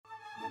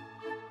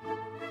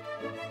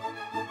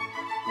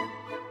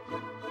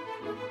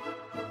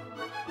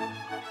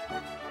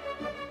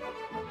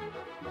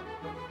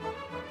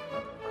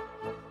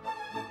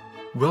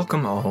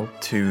Welcome all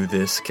to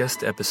this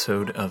guest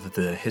episode of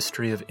the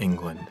History of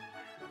England,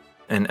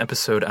 an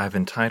episode I've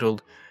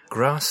entitled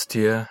Grâce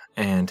Dieu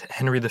and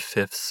Henry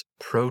V's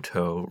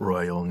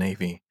Proto-Royal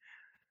Navy.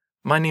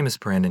 My name is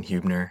Brandon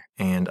Hubner,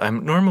 and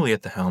I'm normally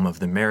at the helm of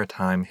the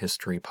Maritime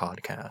History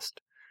Podcast.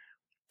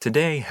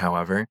 Today,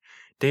 however,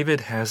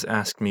 David has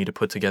asked me to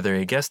put together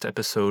a guest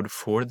episode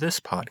for this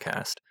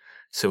podcast,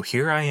 so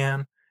here I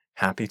am,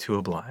 happy to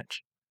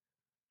oblige.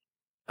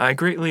 I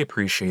greatly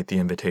appreciate the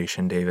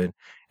invitation, David,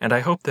 and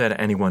I hope that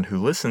anyone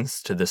who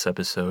listens to this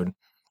episode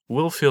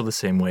will feel the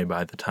same way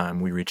by the time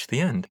we reach the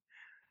end.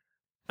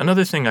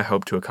 Another thing I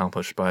hope to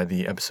accomplish by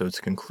the episode's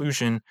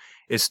conclusion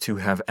is to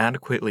have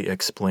adequately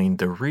explained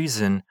the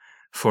reason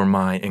for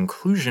my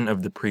inclusion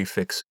of the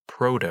prefix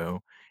proto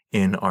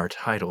in our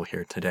title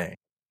here today.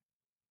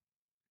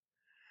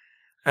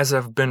 As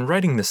I've been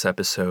writing this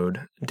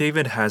episode,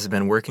 David has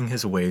been working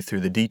his way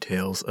through the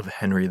details of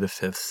Henry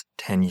V's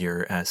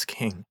tenure as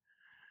king.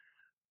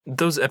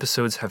 Those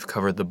episodes have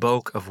covered the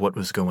bulk of what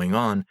was going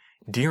on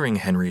during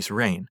Henry's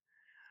reign,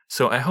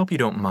 so I hope you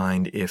don't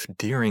mind if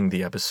during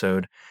the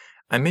episode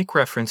I make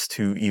reference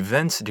to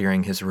events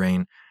during his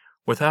reign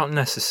without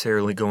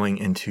necessarily going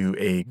into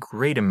a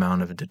great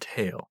amount of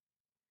detail.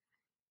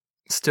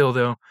 Still,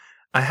 though,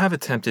 I have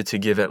attempted to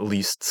give at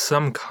least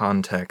some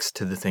context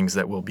to the things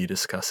that we'll be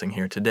discussing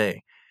here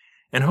today,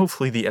 and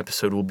hopefully the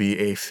episode will be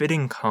a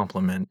fitting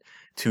complement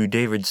to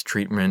David's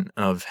treatment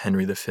of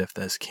Henry V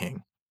as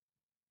king.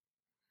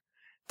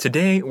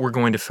 Today, we're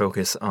going to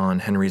focus on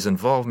Henry's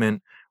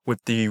involvement with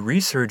the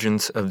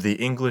resurgence of the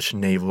English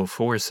naval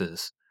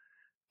forces,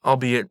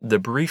 albeit the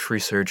brief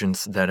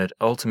resurgence that it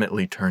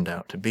ultimately turned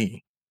out to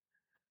be.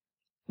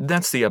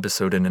 That's the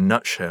episode in a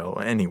nutshell,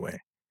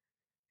 anyway.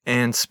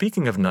 And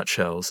speaking of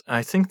nutshells,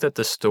 I think that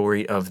the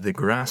story of the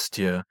Grâce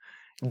Dieu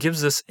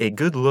gives us a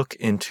good look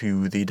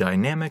into the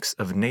dynamics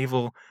of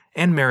naval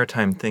and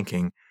maritime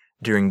thinking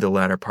during the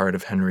latter part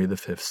of Henry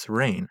V's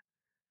reign.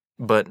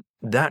 But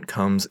that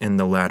comes in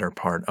the latter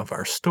part of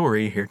our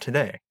story here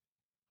today.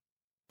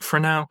 For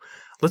now,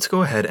 let's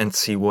go ahead and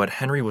see what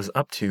Henry was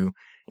up to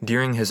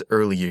during his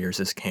early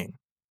years as king.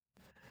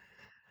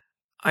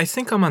 I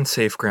think I'm on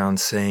safe ground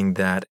saying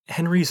that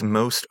Henry's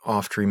most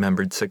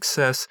oft-remembered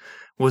success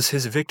was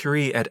his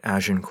victory at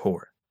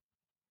Agincourt.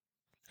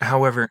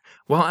 However,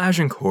 while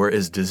Agincourt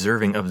is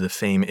deserving of the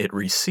fame it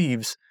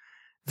receives,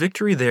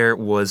 victory there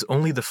was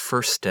only the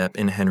first step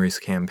in Henry's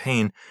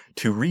campaign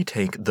to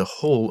retake the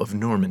whole of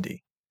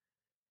Normandy.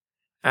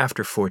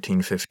 After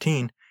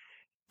 1415,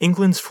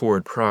 England's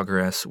forward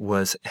progress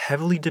was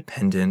heavily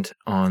dependent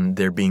on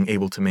their being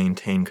able to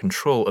maintain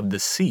control of the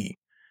sea,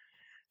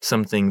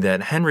 something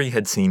that Henry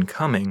had seen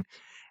coming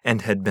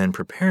and had been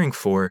preparing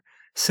for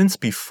since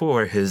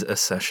before his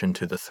accession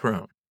to the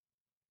throne.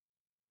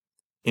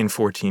 In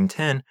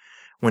 1410,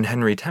 when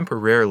Henry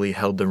temporarily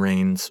held the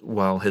reins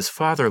while his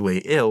father lay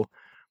ill,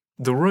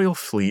 the royal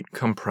fleet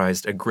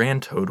comprised a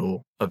grand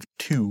total of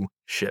 2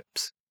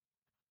 ships.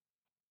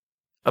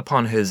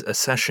 Upon his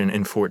accession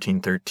in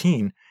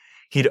 1413,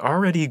 he'd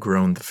already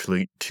grown the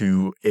fleet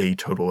to a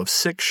total of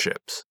 6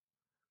 ships.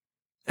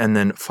 And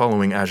then,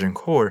 following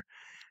Agincourt,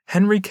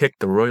 Henry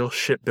kicked the royal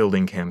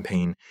shipbuilding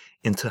campaign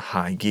into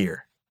high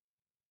gear.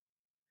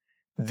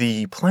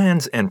 The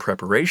plans and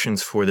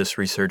preparations for this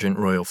resurgent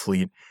royal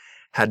fleet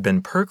had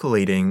been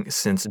percolating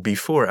since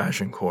before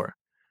Agincourt,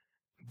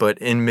 but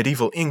in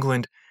medieval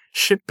England,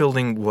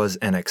 shipbuilding was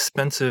an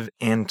expensive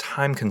and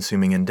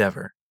time-consuming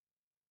endeavor.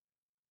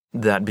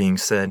 That being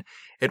said,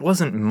 it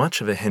wasn't much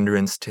of a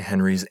hindrance to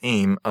Henry's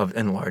aim of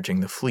enlarging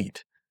the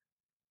fleet.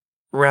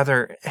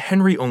 Rather,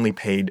 Henry only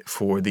paid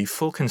for the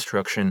full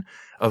construction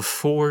of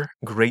 4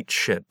 great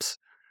ships,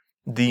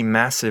 the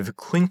massive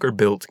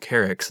clinker-built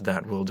carracks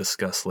that we'll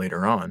discuss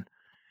later on,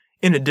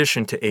 in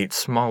addition to 8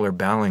 smaller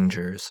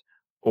ballingers,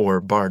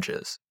 or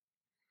barges.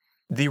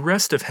 The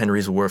rest of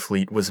Henry's war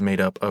fleet was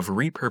made up of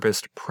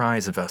repurposed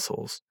prize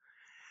vessels,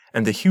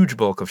 and the huge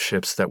bulk of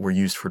ships that were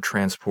used for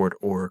transport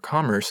or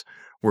commerce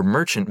were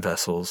merchant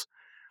vessels,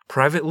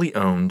 privately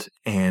owned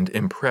and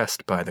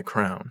impressed by the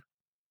crown.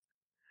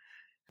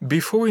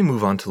 Before we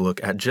move on to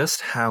look at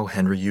just how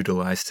Henry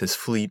utilized his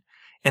fleet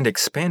and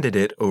expanded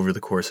it over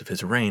the course of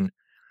his reign,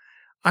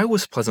 I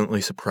was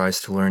pleasantly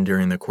surprised to learn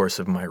during the course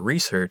of my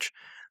research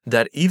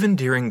that even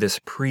during this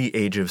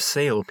pre-Age of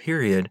Sail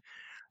period,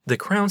 the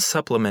crown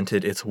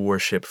supplemented its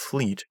warship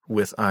fleet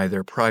with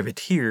either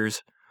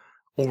privateers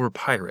or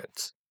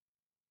pirates.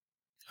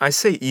 I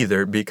say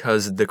either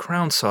because the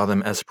crown saw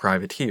them as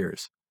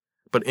privateers,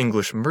 but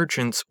English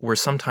merchants were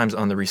sometimes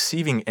on the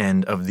receiving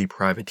end of the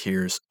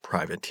privateers'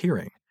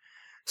 privateering,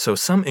 so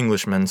some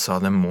Englishmen saw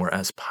them more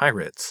as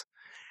pirates,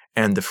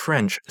 and the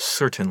French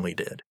certainly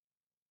did.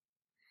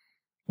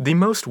 The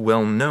most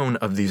well-known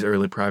of these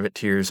early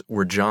privateers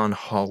were John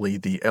Hawley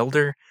the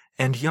Elder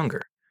and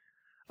Younger,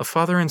 a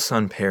father and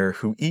son pair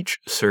who each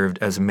served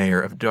as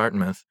mayor of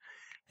Dartmouth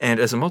and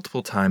as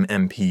multiple-time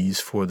MPs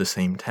for the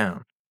same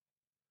town.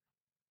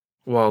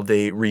 While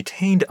they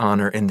retained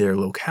honor in their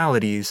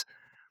localities,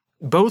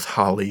 Both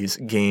Holleys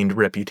gained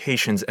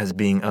reputations as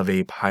being of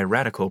a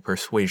piratical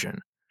persuasion,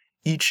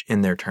 each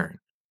in their turn.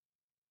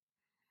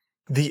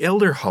 The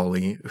elder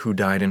Holley, who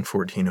died in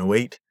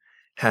 1408,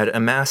 had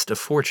amassed a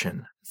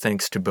fortune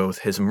thanks to both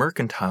his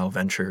mercantile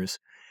ventures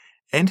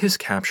and his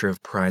capture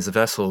of prize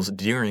vessels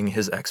during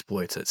his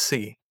exploits at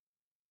sea.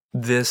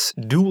 This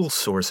dual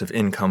source of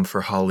income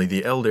for Holley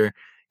the Elder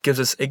gives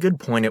us a good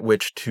point at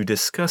which to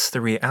discuss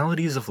the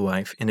realities of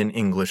life in an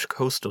English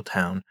coastal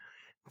town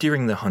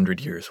during the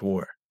 100 Years'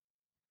 War.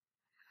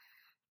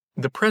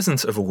 The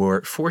presence of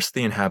war forced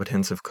the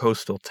inhabitants of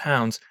coastal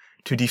towns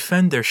to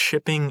defend their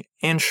shipping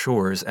and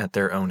shores at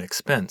their own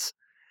expense,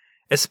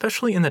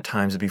 especially in the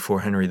times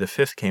before Henry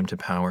V came to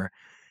power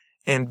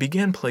and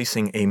began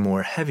placing a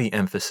more heavy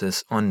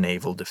emphasis on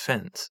naval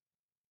defense.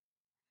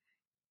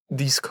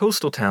 These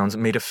coastal towns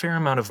made a fair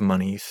amount of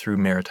money through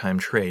maritime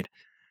trade,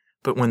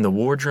 but when the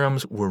war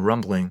drums were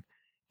rumbling,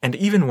 and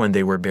even when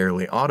they were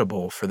barely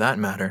audible for that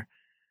matter,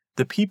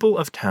 the people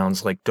of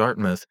towns like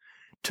Dartmouth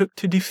took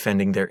to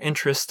defending their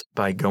interests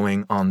by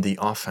going on the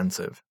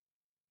offensive.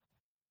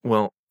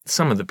 Well,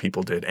 some of the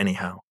people did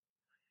anyhow.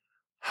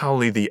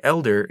 Holley the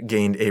Elder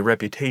gained a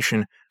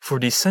reputation for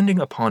descending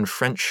upon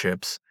French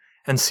ships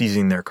and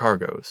seizing their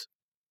cargoes.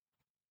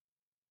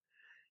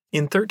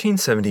 In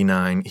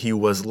 1379, he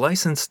was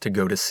licensed to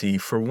go to sea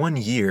for 1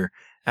 year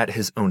at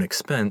his own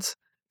expense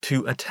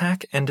to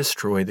attack and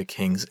destroy the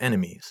king's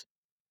enemies.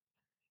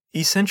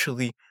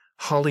 Essentially,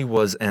 Holley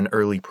was an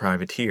early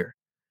privateer,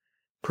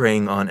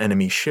 preying on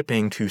enemy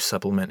shipping to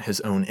supplement his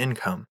own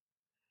income,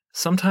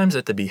 sometimes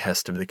at the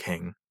behest of the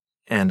king,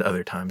 and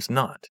other times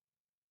not.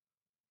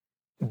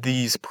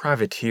 These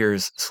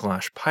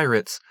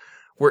privateers/pirates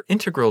were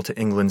integral to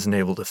England's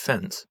naval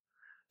defense,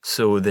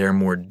 so their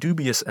more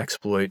dubious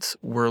exploits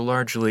were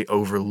largely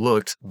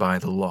overlooked by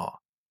the law.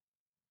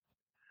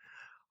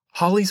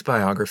 Holley's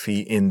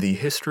biography in the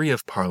History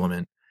of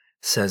Parliament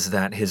says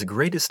that his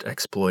greatest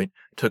exploit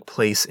took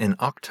place in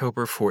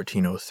October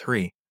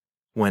 1403,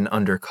 when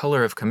under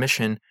color of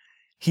commission,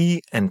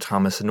 he and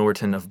Thomas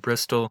Norton of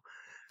Bristol,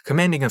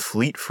 commanding a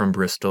fleet from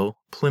Bristol,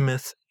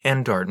 Plymouth,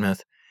 and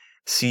Dartmouth,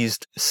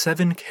 seized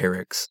 7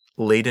 carracks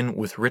laden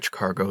with rich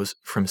cargoes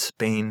from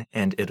Spain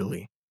and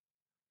Italy.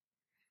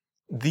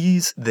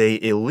 These they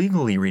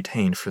illegally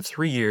retained for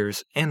 3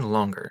 years and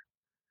longer.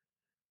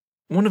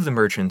 One of the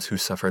merchants who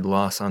suffered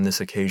loss on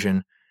this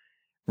occasion,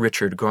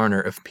 Richard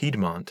Garner of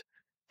Piedmont,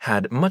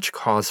 had much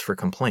cause for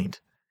complaint,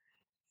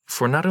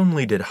 for not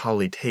only did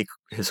Holley take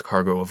his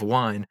cargo of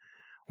wine,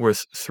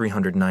 worth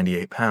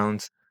 398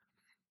 pounds,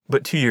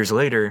 but 2 years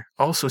later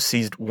also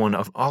seized one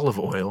of olive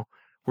oil,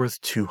 worth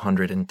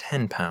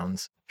 210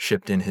 pounds,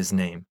 shipped in his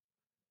name.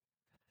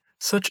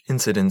 Such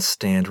incidents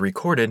stand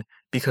recorded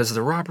because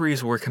the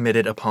robberies were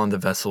committed upon the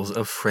vessels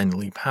of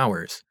friendly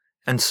powers,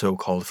 and so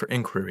called for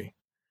inquiry.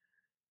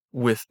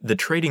 With the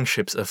trading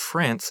ships of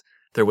France,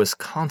 there was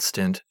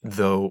constant,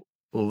 though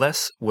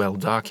less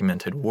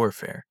well-documented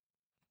warfare.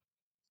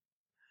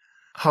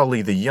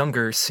 Holley the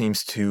Younger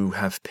seems to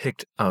have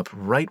picked up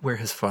right where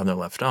his father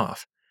left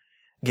off,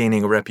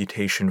 gaining a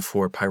reputation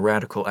for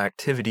piratical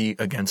activity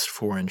against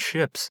foreign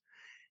ships,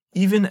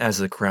 even as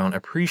the crown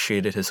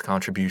appreciated his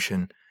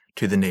contribution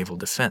to the naval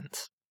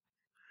defense.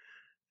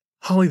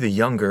 Holley the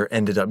Younger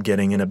ended up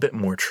getting in a bit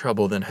more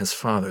trouble than his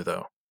father,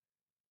 though.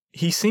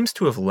 He seems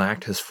to have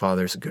lacked his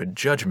father's good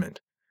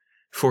judgment,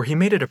 for he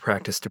made it a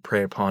practice to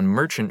prey upon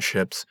merchant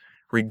ships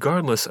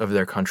regardless of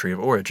their country of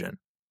origin.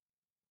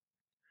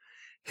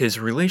 His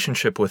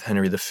relationship with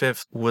Henry V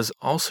was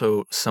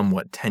also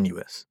somewhat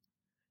tenuous.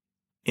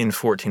 In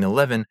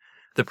 1411,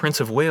 the Prince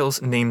of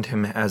Wales named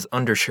him as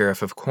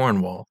Under-Sheriff of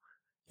Cornwall,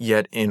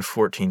 yet in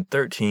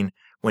 1413,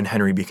 when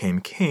Henry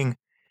became king,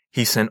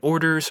 he sent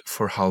orders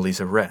for Holley's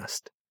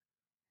arrest.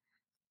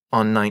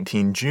 On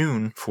 19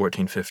 June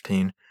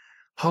 1415,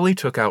 Holley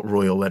took out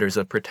royal letters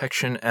of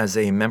protection as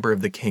a member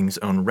of the king's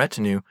own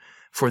retinue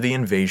for the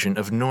invasion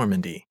of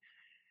Normandy,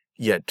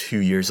 yet 2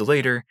 years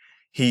later,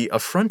 he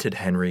affronted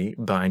Henry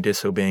by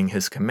disobeying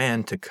his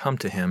command to come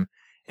to him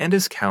and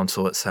his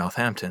council at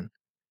Southampton,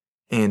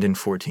 and in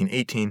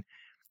 1418,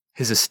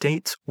 his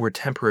estates were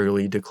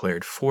temporarily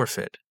declared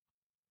forfeit.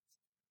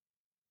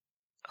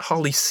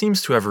 Holley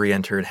seems to have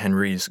re-entered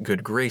Henry's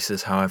good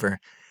graces, however,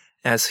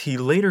 as he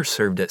later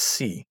served at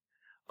sea,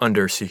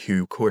 under Sir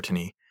Hugh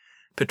Courtenay,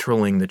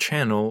 patrolling the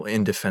Channel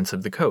in defense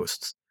of the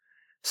coasts,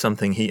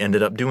 something he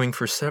ended up doing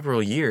for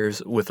several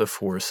years with a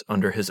force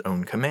under his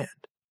own command.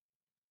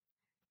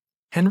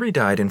 Henry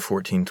died in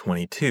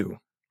 1422,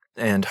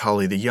 and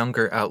Holley the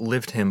Younger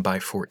outlived him by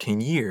 14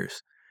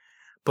 years,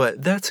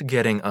 but that's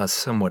getting us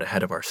somewhat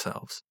ahead of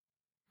ourselves.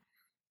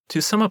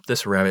 To sum up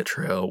this rabbit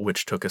trail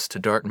which took us to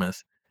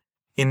Dartmouth,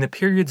 in the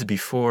periods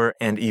before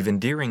and even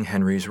during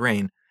Henry's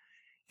reign,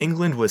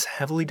 England was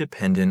heavily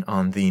dependent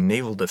on the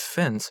naval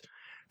defense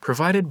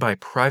provided by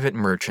private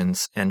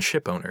merchants and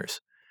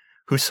shipowners,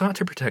 who sought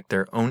to protect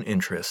their own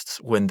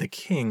interests when the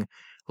king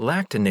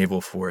lacked a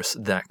naval force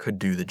that could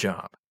do the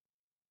job.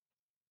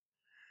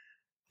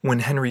 When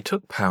Henry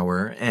took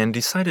power and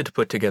decided to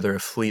put together a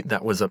fleet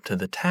that was up to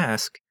the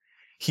task,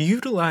 He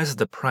utilized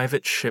the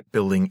private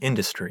shipbuilding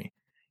industry,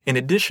 in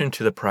addition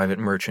to the private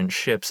merchant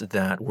ships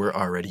that were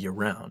already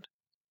around.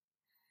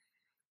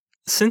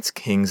 Since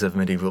kings of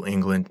medieval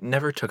England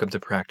never took up the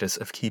practice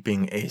of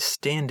keeping a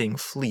standing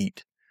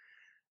fleet,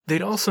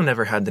 they'd also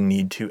never had the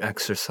need to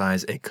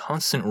exercise a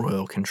constant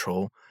royal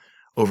control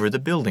over the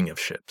building of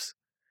ships,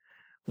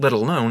 let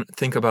alone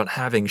think about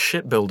having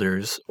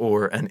shipbuilders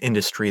or an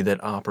industry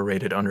that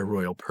operated under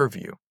royal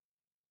purview.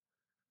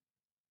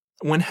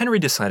 When Henry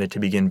decided to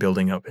begin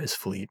building up his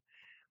fleet,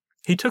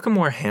 he took a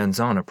more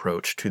hands-on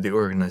approach to the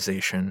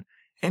organization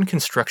and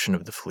construction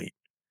of the fleet,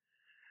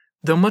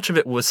 though much of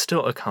it was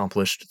still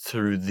accomplished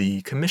through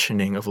the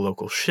commissioning of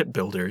local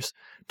shipbuilders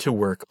to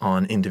work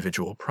on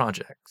individual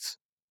projects.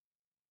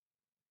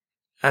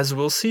 As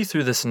we'll see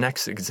through this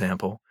next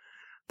example,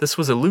 this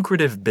was a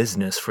lucrative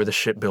business for the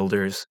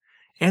shipbuilders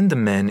and the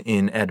men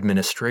in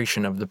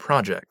administration of the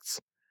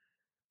projects.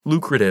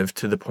 Lucrative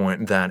to the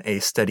point that a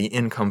steady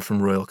income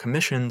from royal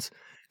commissions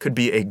could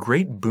be a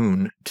great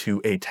boon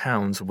to a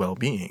town's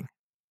well-being.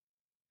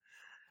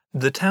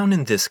 The town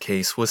in this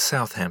case was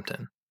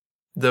Southampton,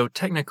 though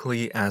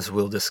technically, as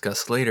we'll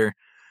discuss later,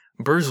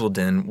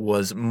 Bursledon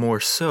was more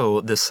so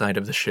the site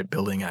of the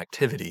shipbuilding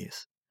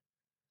activities.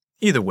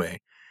 Either way,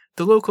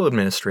 the local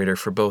administrator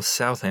for both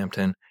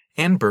Southampton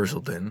and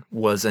Bursledon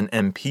was an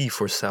MP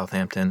for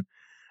Southampton,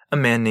 a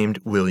man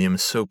named William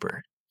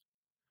Soper.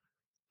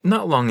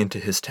 Not long into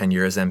his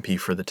tenure as MP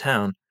for the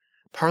town,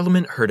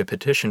 Parliament heard a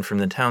petition from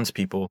the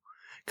townspeople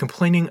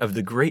complaining of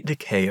the great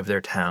decay of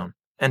their town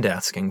and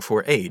asking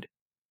for aid.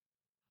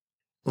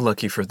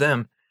 Lucky for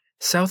them,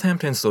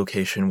 Southampton's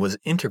location was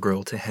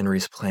integral to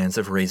Henry's plans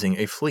of raising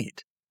a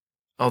fleet,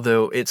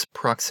 although its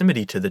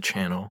proximity to the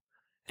channel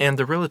and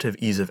the relative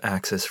ease of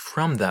access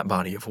from that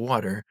body of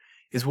water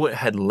is what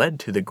had led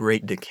to the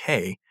great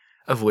decay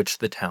of which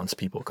the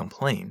townspeople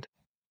complained.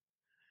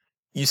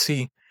 You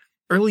see,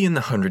 early in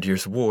the Hundred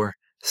Years' War,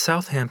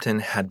 Southampton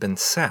had been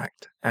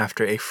sacked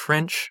after a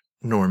French,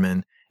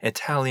 Norman,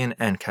 Italian,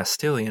 and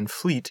Castilian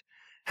fleet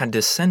had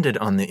descended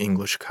on the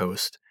English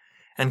coast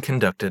and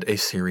conducted a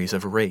series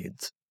of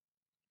raids.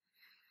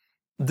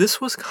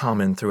 This was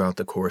common throughout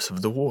the course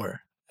of the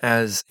war,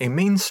 as a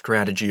main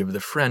strategy of the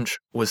French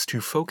was to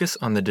focus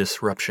on the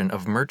disruption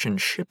of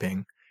merchant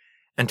shipping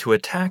and to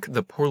attack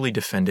the poorly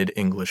defended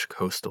English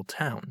coastal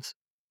towns.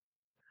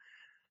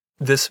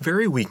 This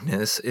very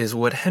weakness is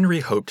what Henry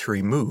hoped to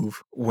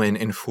remove when,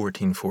 in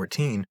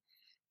 1414,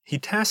 he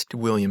tasked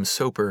William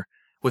Soper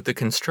with the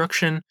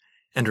construction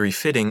and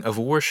refitting of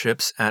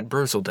warships at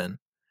Bursledon,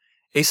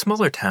 a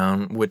smaller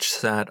town which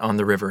sat on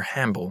the River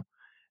Hamble,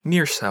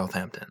 near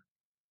Southampton.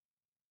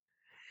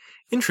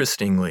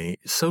 Interestingly,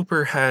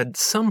 Soper had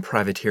some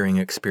privateering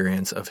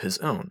experience of his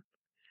own,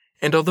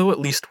 and although at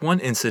least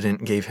one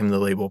incident gave him the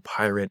label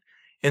pirate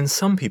in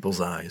some people's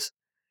eyes,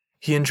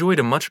 he enjoyed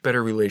a much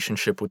better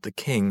relationship with the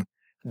king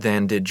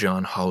than did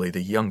John Hawley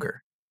the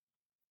Younger.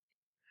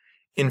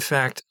 In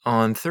fact,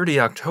 on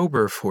 30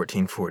 October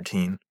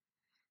 1414,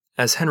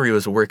 as Henry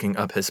was working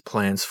up his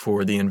plans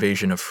for the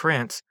invasion of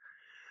France,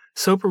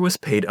 Soper was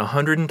paid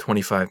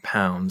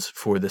 £125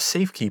 for the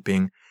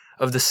safekeeping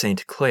of the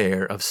St.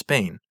 Clair of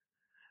Spain,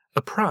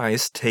 a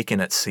prize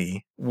taken at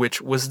sea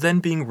which was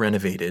then being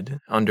renovated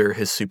under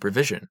his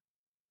supervision.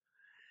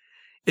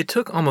 It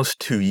took almost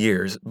 2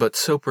 years, but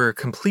Soper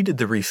completed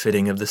the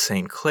refitting of the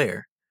St.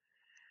 Clair,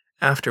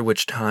 after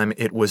which time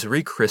it was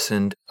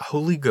rechristened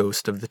Holy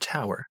Ghost of the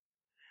Tower,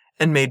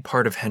 and made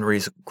part of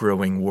Henry's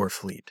growing war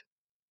fleet.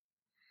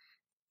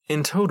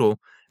 In total,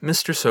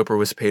 Mr. Soper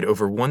was paid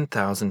over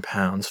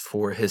 £1,000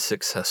 for his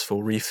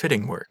successful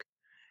refitting work,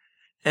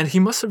 and he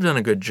must have done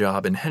a good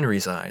job in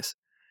Henry's eyes,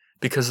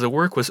 because the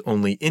work was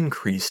only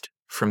increased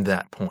from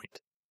that point.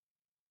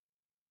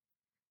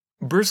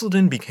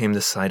 Bursledon became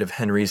the site of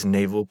Henry's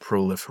naval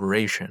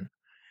proliferation,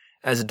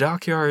 as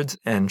dockyards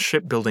and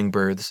shipbuilding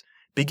berths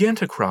began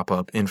to crop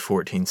up in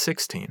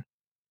 1416.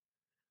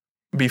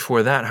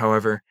 Before that,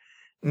 however,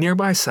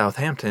 nearby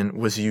Southampton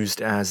was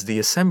used as the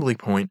assembly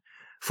point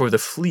for the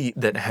fleet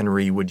that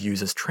Henry would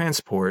use as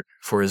transport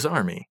for his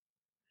army,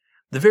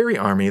 the very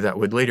army that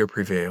would later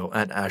prevail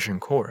at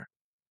Agincourt.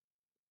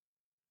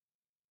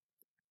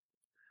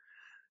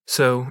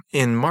 So,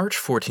 in March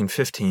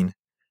 1415,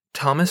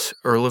 Thomas,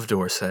 Earl of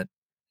Dorset,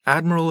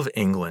 Admiral of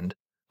England,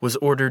 was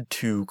ordered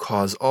to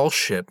cause all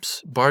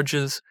ships,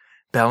 barges,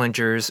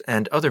 ballingers,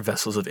 and other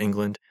vessels of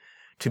England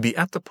to be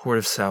at the port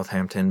of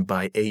Southampton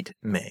by 8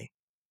 May.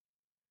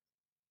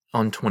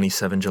 On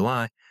 27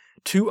 July,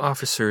 2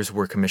 officers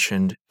were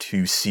commissioned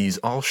to seize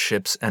all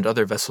ships and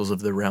other vessels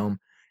of the realm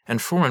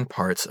and foreign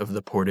parts of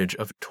the portage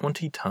of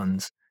 20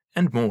 tons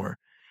and more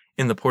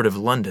in the port of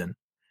London,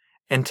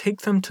 and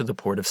take them to the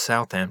port of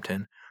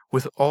Southampton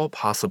with all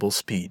possible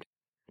speed,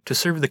 to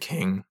serve the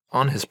king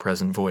on his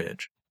present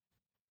voyage.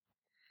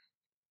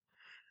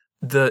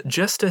 The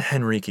Gesta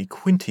Henrici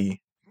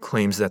Quinti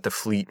claims that the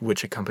fleet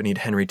which accompanied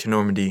Henry to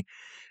Normandy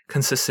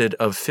consisted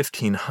of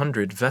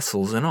 1,500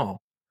 vessels in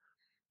all,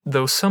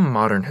 though some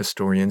modern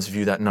historians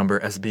view that number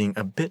as being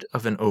a bit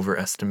of an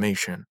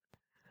overestimation.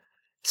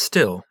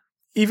 Still,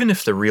 Even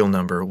if the real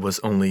number was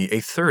only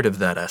a third of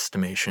that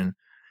estimation,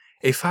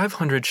 a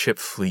 500-ship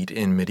fleet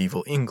in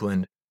medieval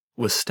England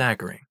was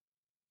staggering.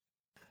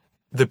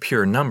 The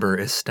pure number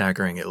is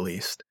staggering at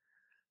least.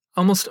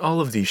 Almost all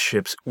of these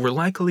ships were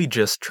likely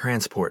just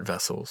transport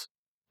vessels,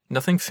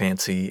 nothing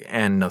fancy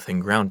and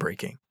nothing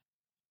groundbreaking.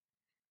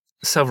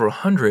 Several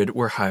hundred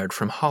were hired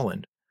from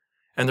Holland,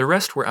 and the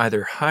rest were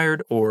either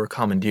hired or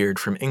commandeered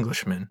from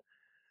Englishmen.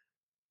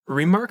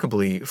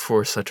 Remarkably,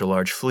 for such a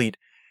large fleet,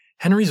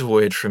 Henry's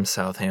voyage from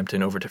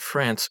Southampton over to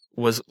France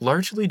was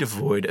largely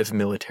devoid of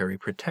military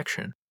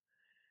protection.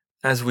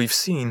 As we've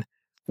seen,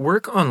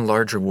 work on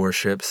larger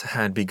warships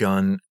had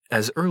begun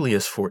as early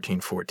as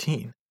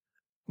 1414,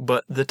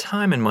 but the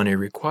time and money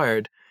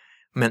required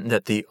meant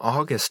that the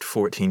August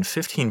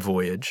 1415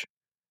 voyage,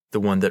 the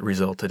one that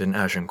resulted in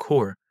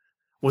Agincourt,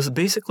 was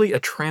basically a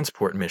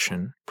transport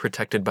mission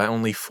protected by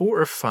only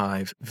 4 or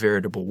 5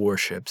 veritable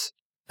warships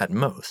at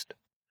most.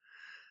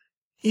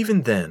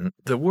 Even then,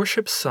 the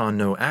warships saw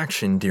no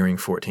action during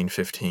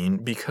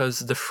 1415 because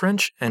the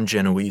French and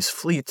Genoese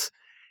fleets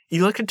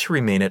elected to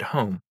remain at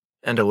home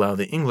and allow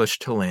the English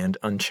to land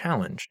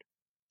unchallenged.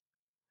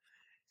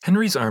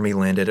 Henry's army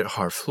landed at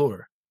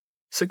Harfleur,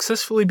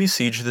 successfully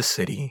besieged the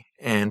city,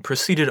 and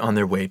proceeded on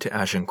their way to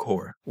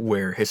Agincourt,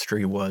 where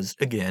history was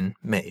again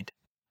made.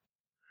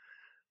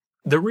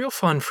 The real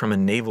fun from a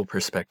naval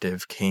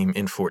perspective came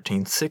in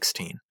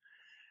 1416,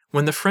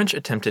 when the French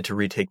attempted to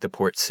retake the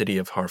port city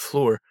of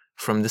Harfleur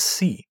from the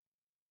sea.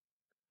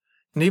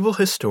 Naval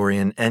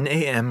historian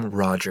N.A.M.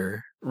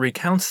 Roger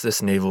recounts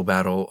this naval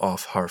battle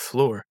off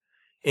Harfleur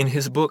in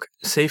his book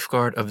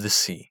Safeguard of the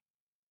Sea.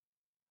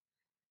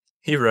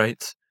 He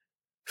writes,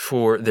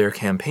 "For their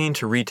campaign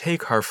to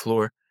retake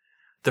Harfleur,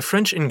 the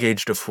French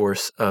engaged a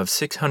force of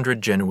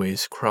 600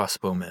 Genoese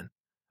crossbowmen,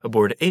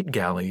 aboard 8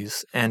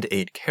 galleys and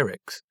 8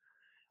 carracks,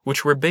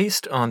 which were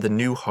based on the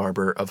new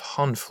harbor of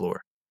Honfleur,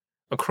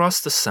 across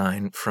the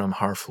Seine from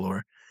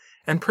Harfleur,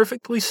 and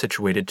perfectly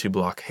situated to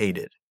blockade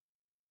it.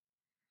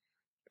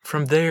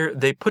 From there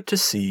they put to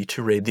sea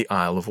to raid the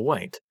Isle of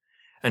Wight,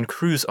 and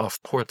cruise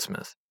off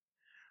Portsmouth,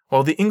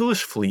 while the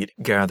English fleet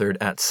gathered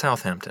at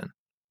Southampton.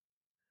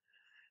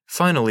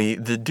 Finally,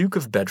 the Duke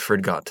of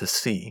Bedford got to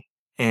sea,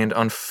 and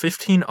on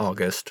 15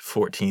 August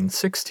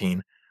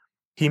 1416,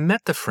 he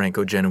met the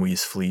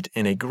Franco-Genoese fleet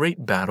in a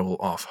great battle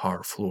off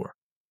Harfleur.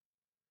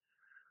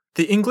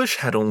 The English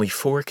had only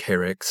 4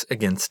 carracks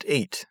against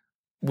 8,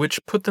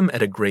 which put them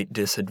at a great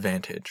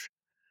disadvantage.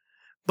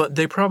 But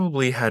they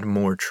probably had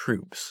more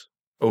troops,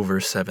 over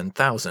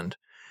 7,000,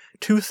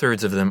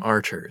 2/3 of them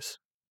archers.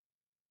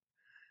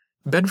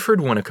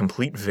 Bedford won a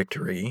complete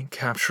victory,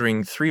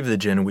 capturing 3 of the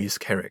Genoese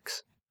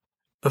carracks.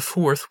 A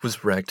 4th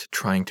was wrecked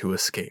trying to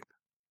escape.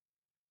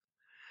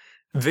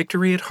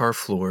 Victory at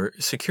Harfleur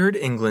secured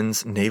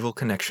England's naval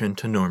connection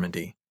to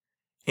Normandy,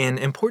 an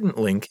important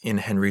link in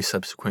Henry's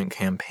subsequent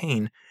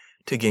campaign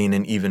to gain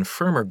an even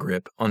firmer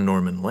grip on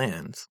Norman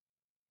lands.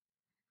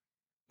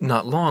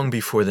 Not long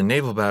before the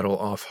naval battle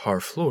off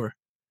Harfleur,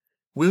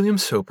 William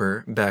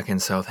Soper, back in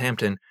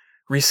Southampton,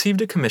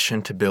 received a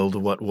commission to build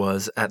what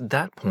was, at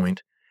that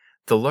point,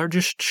 the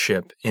largest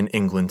ship in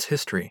England's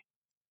history.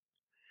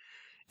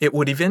 It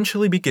would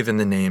eventually be given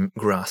the name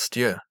Grace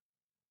Dieu.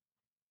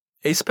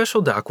 A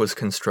special dock was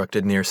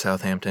constructed near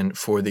Southampton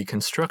for the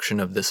construction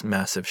of this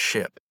massive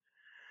ship,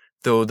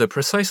 though the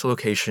precise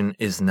location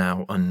is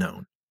now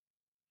unknown.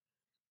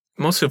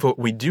 Most of what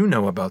we do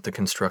know about the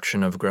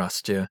construction of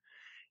Grace Dieu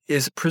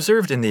is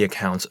preserved in the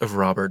accounts of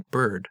Robert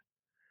Byrd,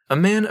 a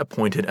man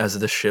appointed as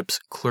the ship's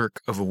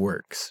clerk of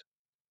works.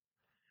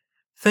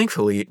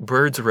 Thankfully,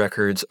 Byrd's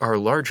records are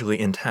largely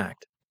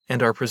intact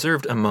and are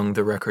preserved among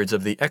the records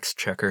of the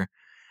Exchequer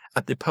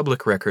at the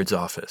Public Records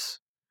Office,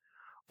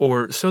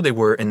 or so they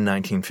were in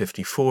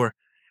 1954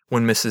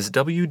 when Mrs.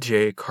 W.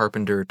 J.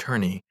 Carpenter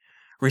Turney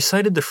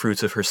recited the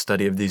fruits of her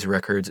study of these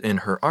records in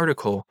her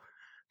article,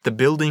 The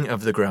Building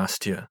of the Grace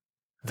Dieu,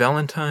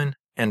 Valentine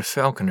and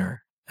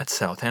Falconer at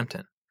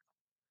Southampton.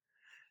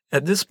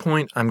 At this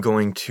point, I'm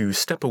going to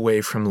step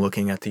away from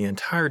looking at the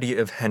entirety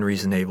of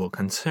Henry's naval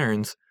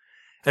concerns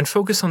and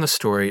focus on the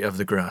story of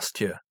the Grace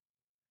Dieu.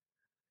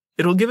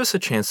 It'll give us a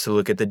chance to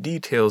look at the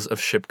details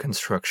of ship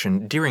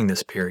construction during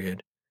this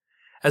period,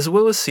 as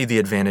well as see the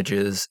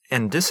advantages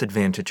and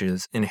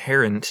disadvantages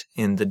inherent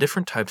in the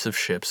different types of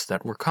ships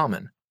that were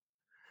common.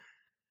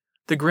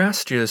 The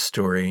Grace Dieu's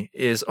story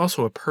is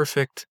also a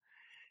perfect,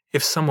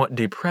 if somewhat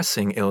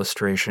depressing,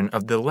 illustration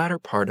of the latter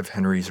part of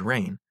Henry's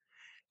reign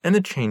and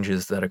the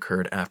changes that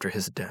occurred after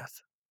his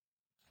death.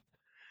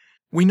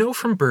 We know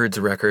from Byrd's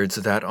records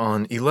that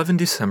on 11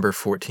 December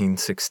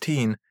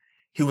 1416,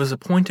 he was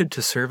appointed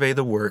to survey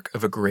the work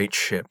of a great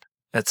ship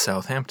at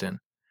Southampton,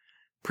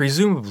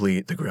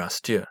 presumably the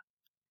Grace Dieu.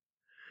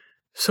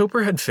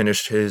 Soper had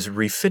finished his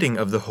refitting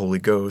of the Holy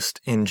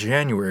Ghost in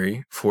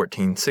January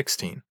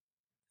 1416,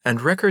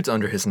 and records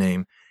under his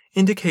name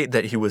indicate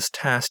that he was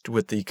tasked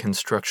with the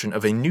construction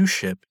of a new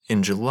ship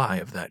in July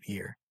of that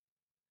year.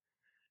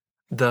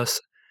 Thus,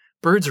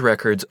 Byrd's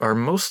records are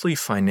mostly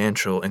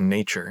financial in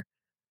nature,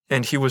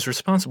 and he was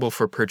responsible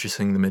for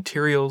purchasing the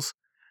materials,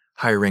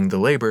 hiring the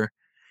labor,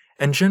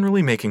 and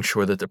generally making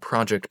sure that the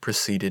project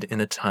proceeded in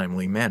a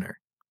timely manner.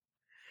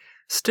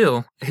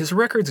 Still, his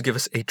records give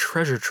us a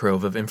treasure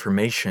trove of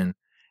information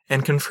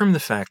and confirm the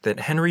fact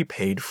that Henry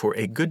paid for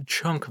a good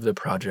chunk of the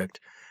project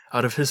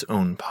out of his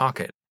own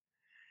pocket,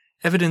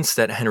 evidence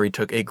that Henry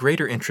took a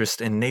greater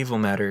interest in naval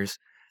matters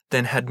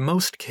than had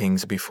most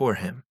kings before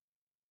him.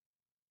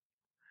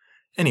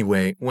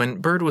 Anyway, when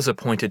Byrd was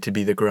appointed to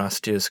be the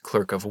Gracedia's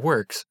clerk of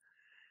works,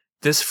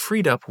 this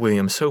freed up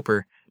William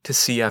Soper to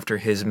see after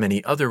his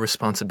many other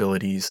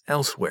responsibilities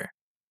elsewhere.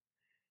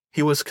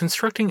 He was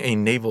constructing a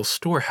naval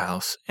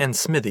storehouse and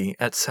smithy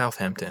at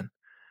Southampton,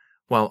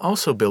 while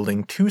also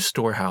building 2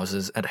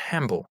 storehouses at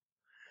Hamble,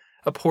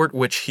 a port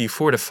which he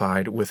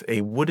fortified with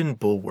a wooden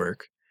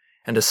bulwark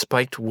and a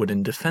spiked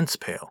wooden defense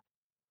pale.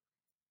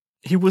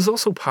 He was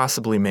also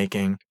possibly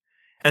making,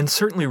 and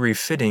certainly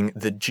refitting,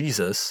 the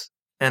Jesus,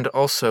 and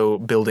also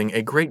building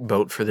a great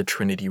boat for the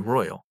Trinity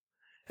Royal,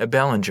 a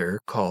Ballinger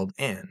called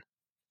Anne.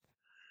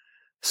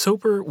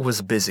 Soper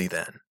was busy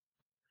then.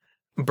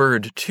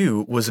 Byrd,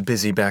 too, was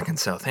busy back in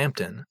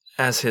Southampton,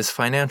 as his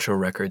financial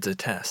records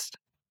attest.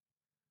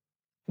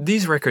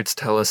 These records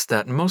tell us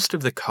that most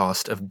of the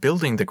cost of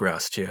building the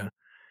Gracia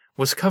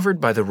was covered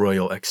by the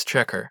Royal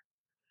Exchequer,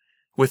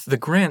 with the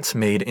grants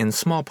made in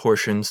small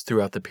portions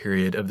throughout the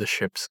period of the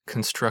ship's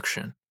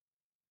construction.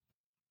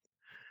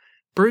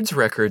 Byrd's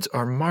records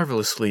are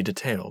marvelously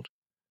detailed,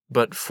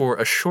 but for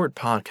a short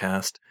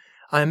podcast,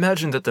 I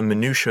imagine that the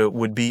minutiae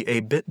would be a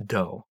bit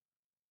dull.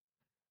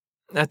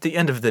 At the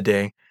end of the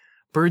day,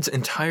 Byrd's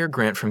entire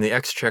grant from the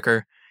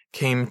Exchequer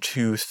came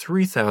to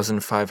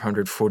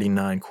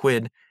 3,549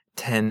 quid,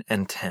 10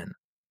 and 10.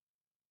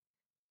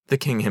 The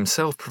king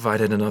himself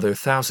provided another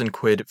 1,000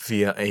 quid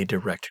via a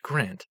direct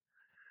grant,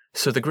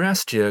 so the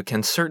Gracia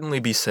can certainly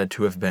be said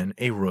to have been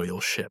a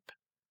royal ship.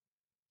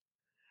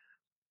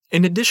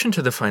 In addition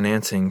to the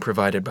financing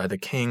provided by the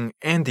king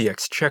and the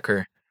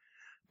Exchequer,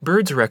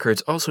 Byrd's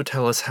records also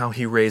tell us how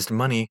he raised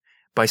money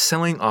by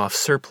selling off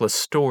surplus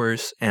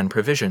stores and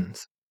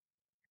provisions.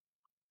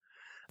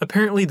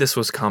 Apparently this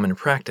was common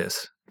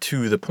practice,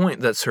 to the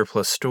point that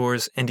surplus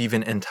stores and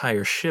even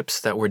entire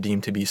ships that were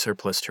deemed to be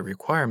surplus to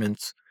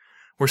requirements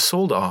were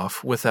sold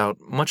off without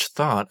much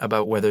thought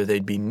about whether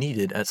they'd be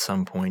needed at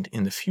some point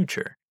in the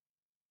future.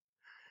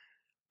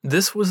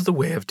 This was the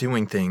way of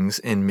doing things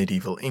in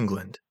medieval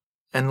England,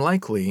 and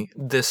likely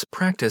this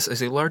practice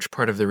is a large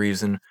part of the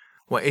reason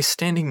why a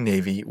standing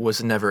navy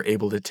was never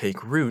able to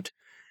take root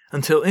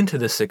until into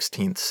the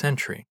 16th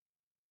century.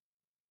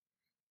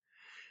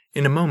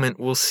 In a moment,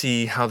 we'll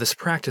see how this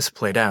practice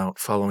played out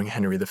following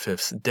Henry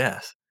V's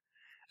death,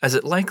 as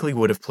it likely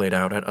would have played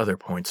out at other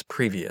points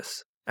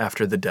previous,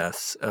 after the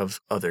deaths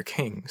of other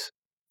kings.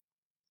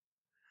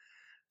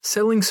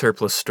 Selling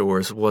surplus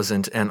stores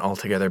wasn't an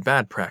altogether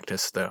bad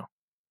practice, though.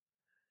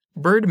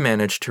 Byrd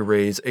managed to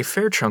raise a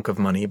fair chunk of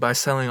money by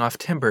selling off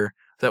timber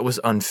that was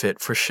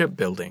unfit for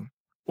shipbuilding,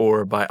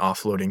 or by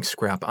offloading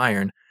scrap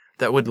iron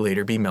that would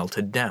later be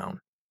melted down.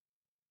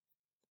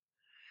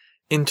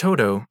 In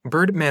toto,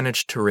 Byrd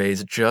managed to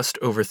raise just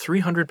over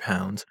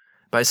 £300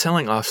 by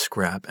selling off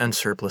scrap and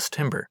surplus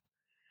timber,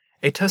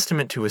 a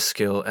testament to his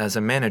skill as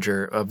a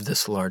manager of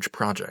this large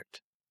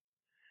project.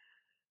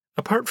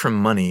 Apart from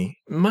money,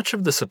 much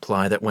of the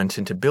supply that went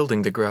into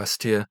building the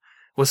Gracia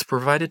was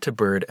provided to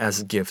Byrd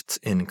as gifts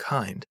in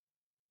kind.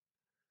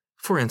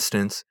 For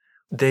instance,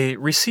 they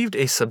received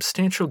a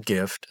substantial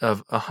gift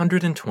of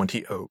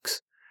 120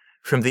 oaks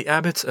from the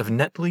abbots of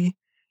Netley,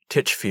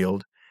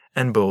 Titchfield,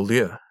 and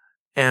Beaulieu,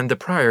 and the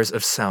priors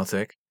of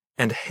Southwick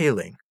and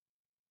Hayling.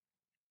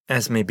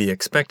 As may be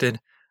expected,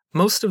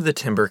 most of the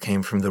timber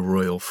came from the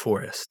royal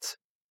forests.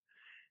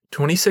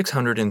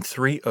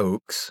 2,603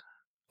 oaks,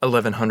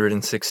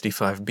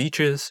 1,165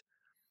 beeches,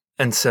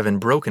 and 7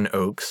 broken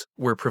oaks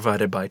were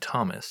provided by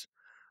Thomas,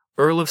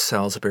 Earl of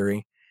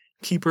Salisbury,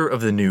 keeper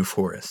of the New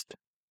Forest.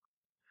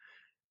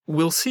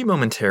 We'll see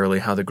momentarily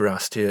how the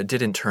Gracia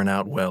didn't turn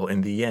out well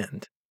in the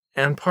end,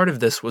 and part of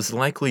this was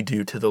likely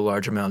due to the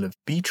large amount of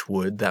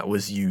beechwood that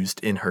was used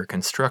in her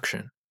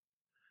construction.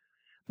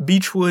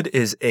 Beechwood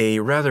is a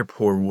rather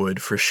poor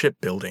wood for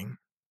shipbuilding,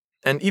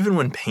 and even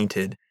when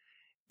painted,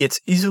 it's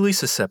easily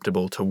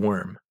susceptible to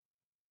worm.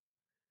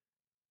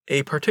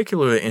 A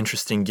particularly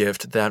interesting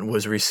gift that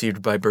was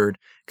received by Byrd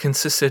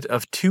consisted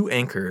of 2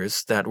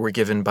 anchors that were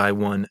given by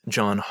one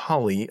John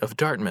Hawley of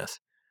Dartmouth,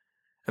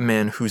 a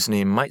man whose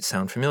name might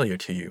sound familiar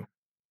to you.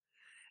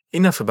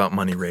 Enough about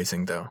money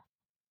raising, though.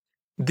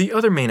 The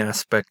other main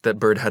aspect that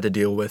Byrd had to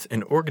deal with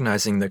in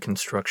organizing the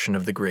construction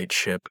of the great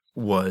ship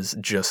was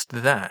just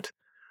that,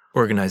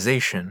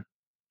 organization,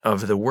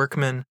 of the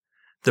workmen,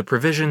 the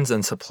provisions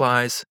and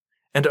supplies,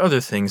 and other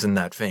things in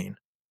that vein.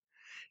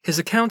 His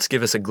accounts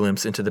give us a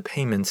glimpse into the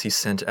payments he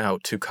sent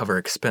out to cover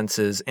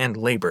expenses and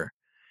labor,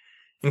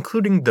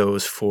 including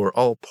those for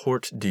all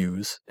port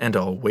dues and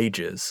all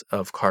wages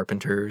of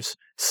carpenters,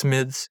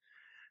 smiths,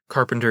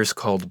 carpenters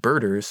called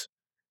birders,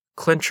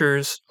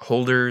 clenchers,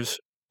 holders,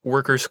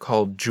 workers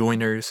called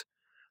joiners,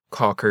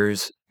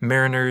 caulkers,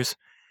 mariners,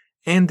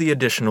 and the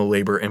additional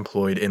labor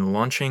employed in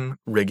launching,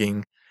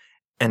 rigging,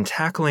 and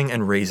tackling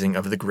and raising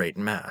of the great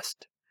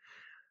mast.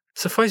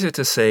 Suffice it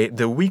to say,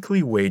 the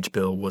weekly wage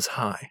bill was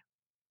high.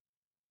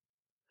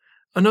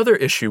 Another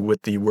issue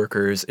with the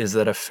workers is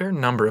that a fair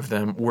number of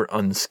them were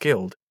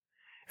unskilled,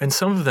 and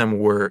some of them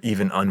were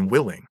even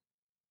unwilling.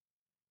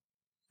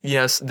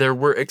 Yes, there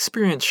were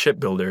experienced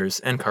shipbuilders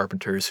and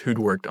carpenters who'd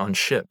worked on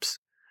ships,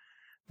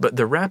 but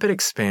the rapid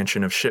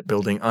expansion of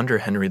shipbuilding under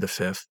Henry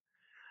V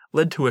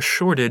led to a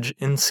shortage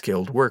in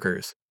skilled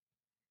workers.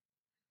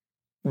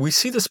 We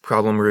see this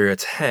problem rear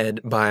its head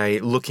by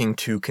looking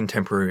to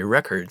contemporary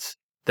records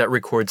that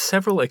record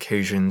several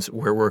occasions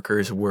where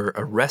workers were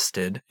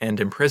arrested and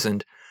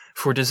imprisoned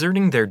for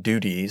deserting their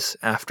duties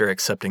after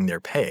accepting their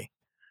pay,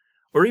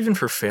 or even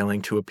for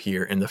failing to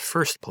appear in the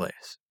first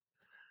place.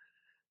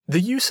 The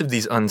use of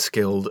these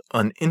unskilled,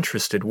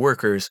 uninterested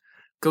workers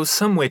goes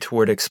some way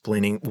toward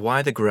explaining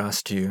why the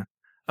Grâce Dieu,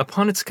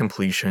 upon its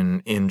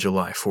completion in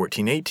July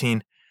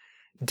 1418,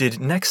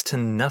 did next to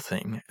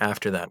nothing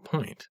after that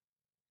point.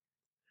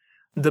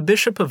 The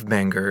Bishop of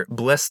Bangor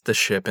blessed the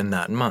ship in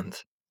that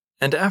month,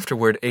 and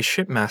afterward a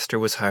shipmaster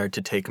was hired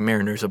to take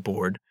mariners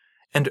aboard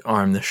and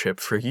arm the ship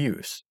for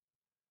use.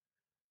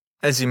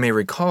 As you may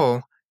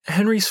recall,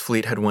 Henry's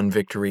fleet had won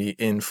victory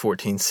in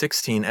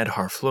 1416 at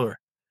Harfleur,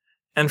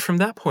 and from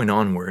that point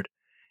onward,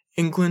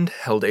 England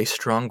held a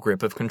strong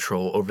grip of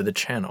control over the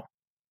Channel.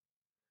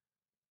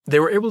 They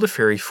were able to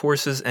ferry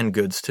forces and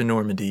goods to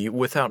Normandy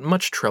without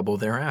much trouble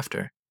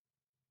thereafter.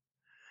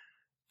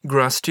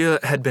 Grâce Dieu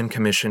had been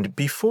commissioned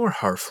before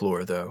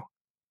Harfleur, though,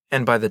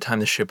 and by the time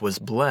the ship was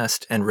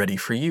blessed and ready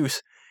for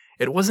use,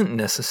 it wasn't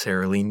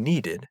necessarily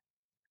needed.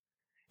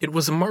 It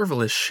was a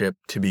marvelous ship,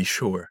 to be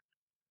sure.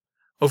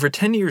 Over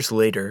 10 years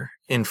later,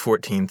 in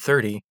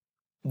 1430,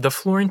 the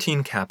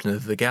Florentine captain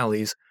of the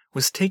galleys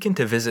was taken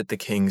to visit the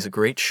king's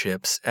great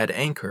ships at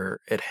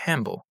anchor at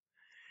Hamble,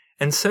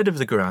 and said of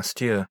the Grâce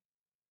Dieu,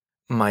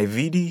 "Mai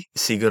vidi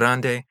si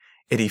grande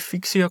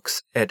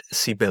edificiox et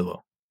si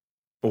bello,"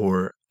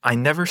 or "I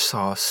never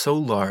saw so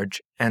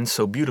large and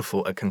so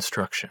beautiful a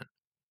construction."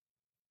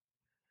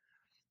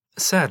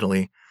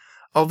 Sadly,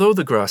 although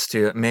the Grâce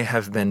Dieu may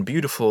have been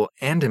beautiful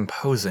and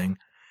imposing,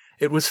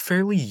 it was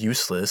fairly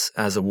useless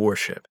as a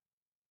warship.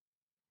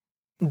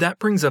 That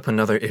brings up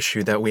another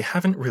issue that we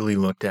haven't really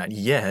looked at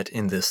yet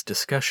in this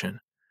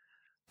discussion.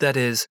 That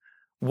is,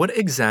 what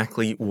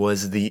exactly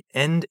was the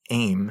end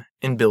aim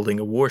in building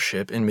a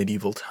warship in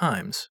medieval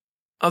times,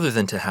 other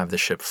than to have the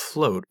ship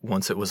float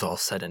once it was all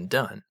said and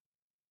done?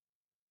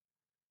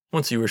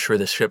 Once you were sure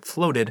the ship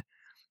floated,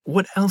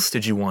 what else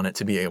did you want it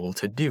to be able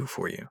to do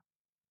for you?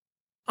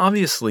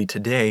 Obviously,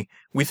 today,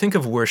 we think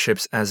of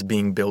warships as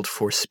being built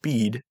for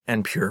speed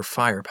and pure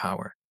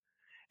firepower,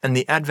 and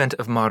the advent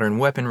of modern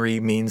weaponry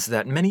means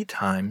that many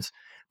times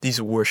these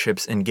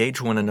warships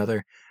engage one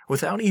another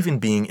without even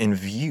being in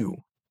view.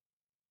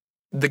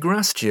 The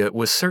Grâce Dieu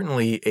was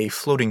certainly a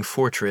floating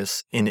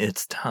fortress in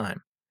its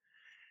time,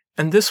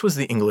 and this was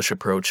the English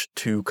approach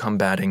to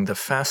combating the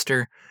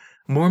faster,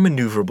 more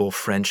maneuverable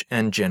French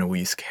and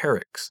Genoese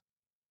carracks.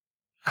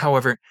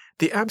 However,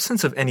 the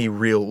absence of any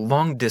real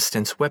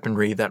long-distance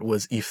weaponry that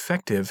was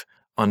effective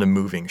on a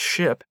moving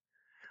ship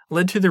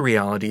led to the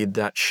reality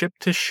that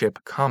ship-to-ship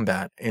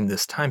combat in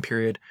this time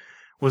period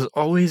was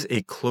always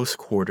a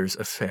close-quarters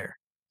affair.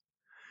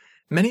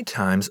 Many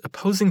times,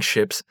 opposing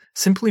ships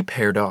simply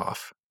paired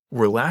off,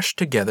 were lashed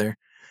together,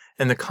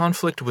 and the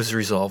conflict was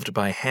resolved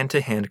by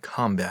hand-to-hand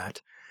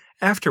combat,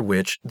 after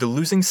which the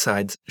losing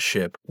side's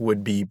ship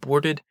would be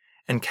boarded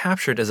and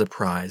captured as a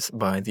prize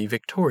by the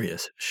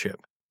victorious ship.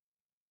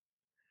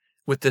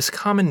 With this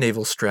common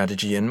naval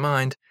strategy in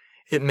mind,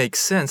 it makes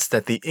sense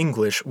that the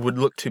English would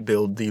look to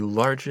build the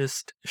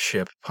largest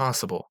ship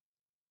possible.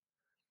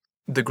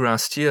 The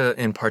Grâce Dieu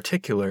in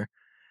particular,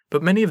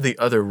 but many of the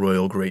other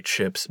royal great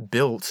ships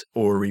built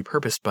or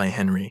repurposed by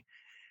Henry,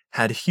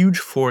 had huge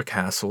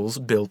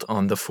forecastles built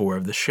on the fore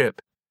of the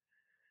ship.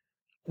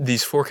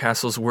 These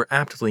forecastles were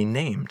aptly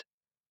named.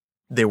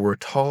 They were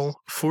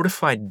tall,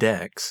 fortified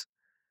decks.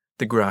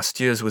 The Grâce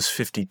Dieu's was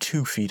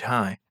 52 feet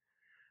high,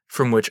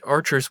 from which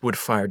archers would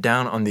fire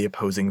down on the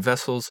opposing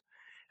vessels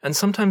and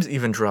sometimes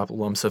even drop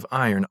lumps of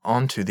iron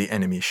onto the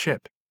enemy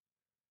ship.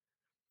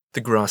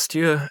 The Grâce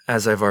Dieu,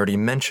 as I've already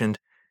mentioned,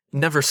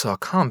 never saw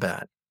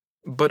combat,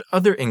 but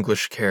other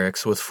English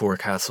carracks with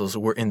forecastles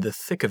were in the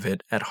thick of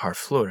it at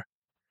Harfleur,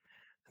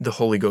 the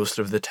Holy Ghost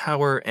of the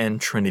Tower and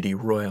Trinity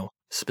Royal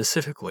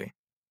specifically.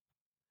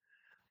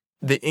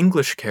 The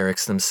English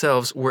carracks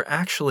themselves were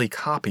actually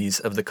copies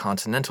of the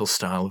continental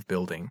style of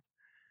building,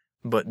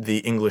 but the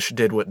English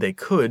did what they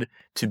could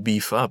to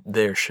beef up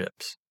their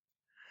ships.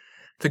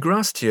 The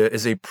Grâce Dieu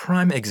is a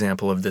prime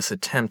example of this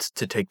attempt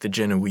to take the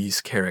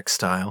Genoese carrack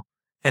style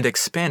and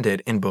expand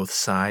it in both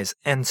size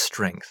and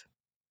strength.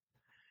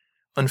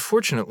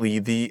 Unfortunately,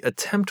 the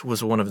attempt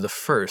was one of the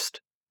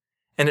first,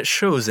 and it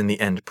shows in the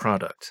end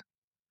product.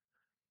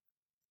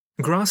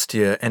 Grâce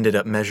Dieu ended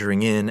up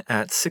measuring in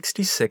at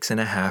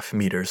 66.5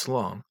 meters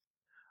long,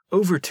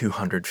 over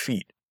 200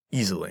 feet,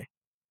 easily.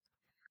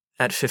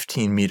 At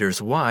 15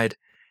 meters wide,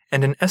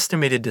 and an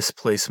estimated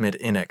displacement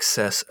in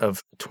excess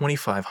of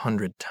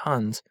 2,500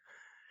 tons,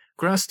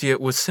 Grastia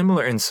was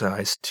similar in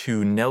size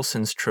to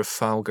Nelson's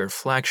Trafalgar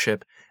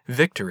flagship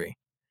Victory,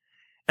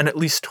 and at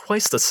least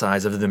twice the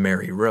size of the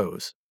Mary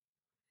Rose.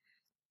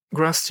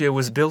 Grastia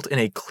was built in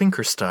a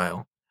clinker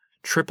style,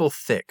 triple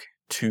thick,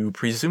 to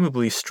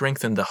presumably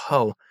strengthen the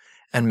hull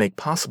and make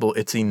possible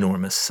its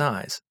enormous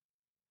size.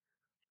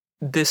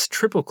 This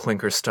triple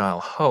clinker style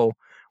hull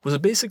was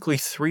basically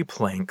 3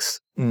 planks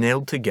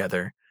nailed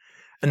together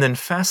and then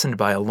fastened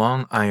by a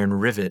long iron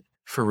rivet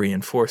for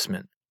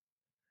reinforcement.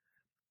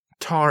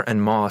 Tar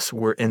and moss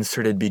were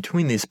inserted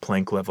between these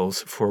plank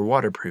levels for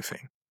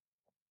waterproofing.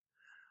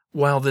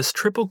 While this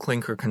triple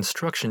clinker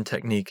construction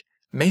technique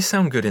may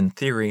sound good in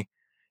theory,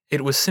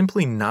 it was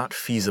simply not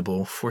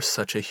feasible for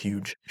such a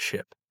huge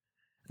ship.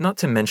 Not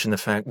to mention the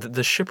fact that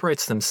the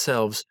shipwrights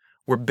themselves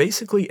were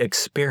basically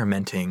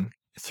experimenting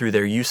through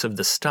their use of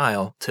the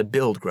style to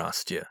build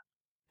Grastia.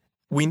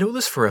 We know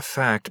this for a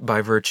fact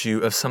by virtue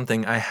of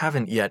something I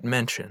haven't yet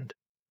mentioned.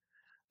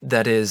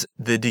 That is,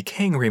 the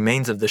decaying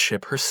remains of the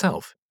ship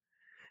herself,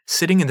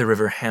 sitting in the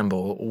River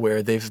Hamble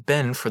where they've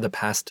been for the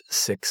past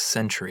 6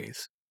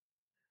 centuries.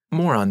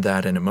 More on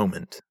that in a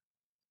moment.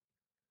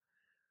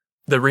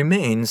 The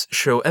remains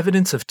show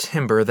evidence of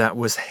timber that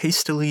was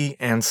hastily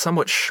and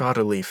somewhat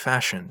shoddily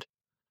fashioned.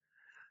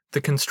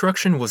 The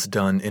construction was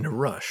done in a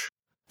rush,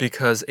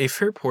 because a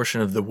fair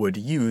portion of the wood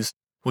used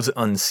was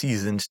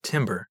unseasoned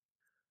timber.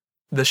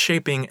 The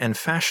shaping and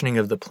fashioning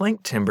of the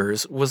plank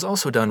timbers was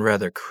also done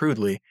rather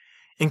crudely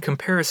in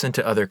comparison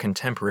to other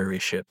contemporary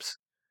ships.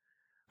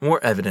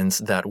 More evidence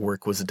that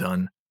work was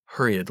done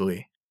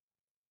hurriedly.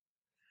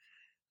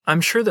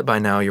 I'm sure that by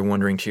now you're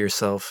wondering to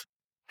yourself,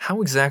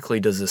 how exactly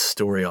does this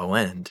story all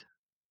end?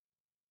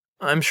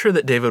 I'm sure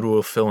that David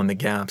will fill in the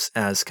gaps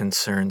as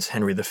concerns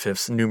Henry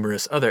V's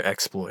numerous other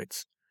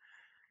exploits.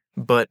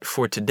 But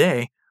for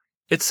today,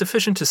 it's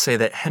sufficient to say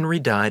that Henry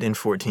died in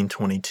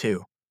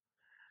 1422,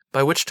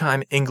 by which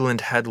time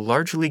England had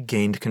largely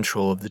gained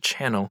control of the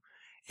Channel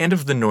and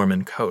of the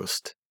Norman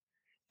coast,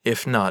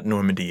 if not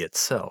Normandy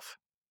itself.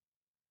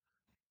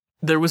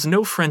 There was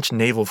no French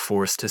naval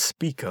force to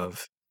speak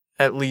of,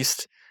 at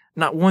least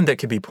not one that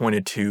could be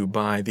pointed to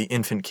by the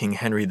infant King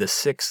Henry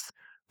VI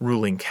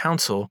ruling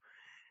council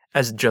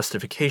as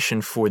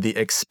justification for the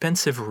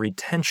expensive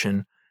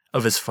retention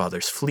of his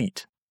father's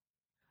fleet.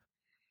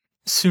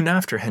 Soon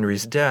after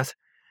Henry's death,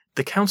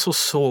 the council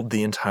sold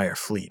the entire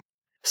fleet,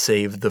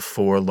 save the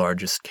 4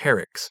 largest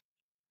carracks,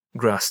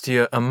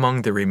 Grastia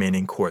among the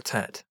remaining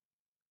quartet.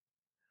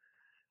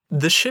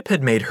 The ship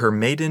had made her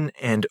maiden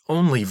and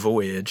only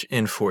voyage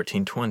in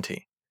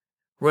 1420,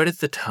 right at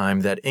the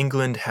time that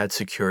England had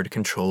secured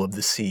control of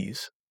the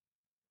seas.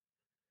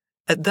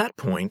 At that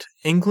point,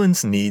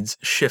 England's needs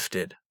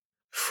shifted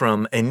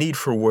from a need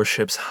for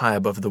warships high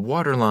above the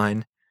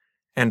waterline,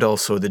 and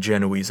also the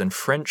Genoese and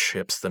French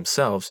ships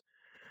themselves,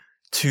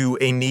 to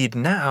a need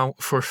now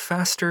for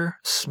faster,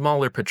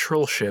 smaller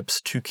patrol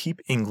ships to keep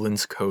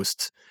England's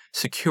coasts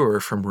secure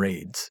from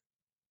raids.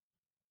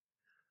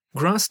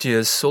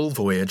 Grastia's sole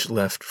voyage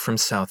left from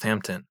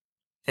Southampton,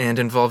 and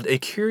involved a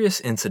curious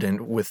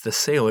incident with the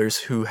sailors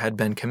who had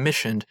been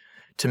commissioned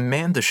to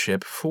man the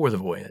ship for the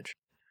voyage.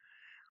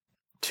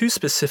 2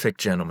 specific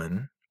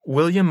gentlemen,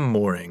 William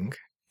Mooring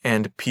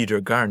and Peter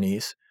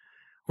Garnies,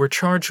 were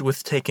charged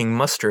with taking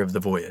muster of the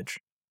voyage.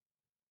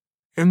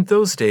 In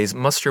those days,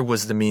 muster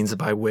was the means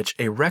by which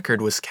a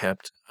record was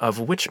kept of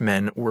which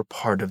men were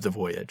part of the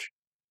voyage.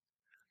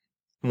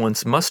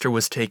 Once muster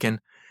was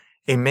taken,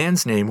 a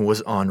man's name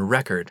was on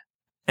record,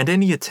 and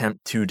any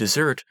attempt to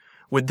desert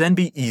would then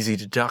be easy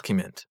to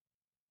document.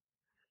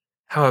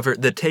 However,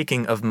 the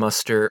taking of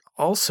muster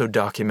also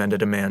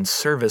documented a man's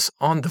service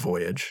on the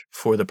voyage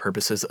for the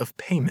purposes of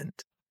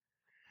payment.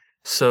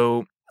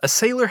 So, a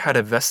sailor had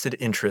a vested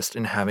interest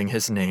in having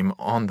his name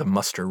on the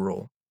muster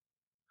roll.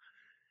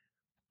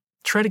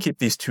 Try to keep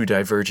these 2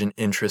 divergent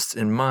interests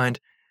in mind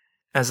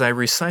as I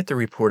recite the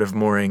report of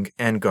Mooring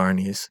and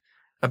Garnies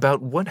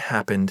about what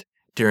happened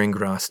during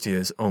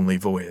Grastia's only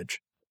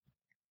voyage.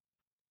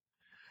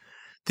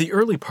 The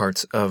early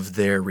parts of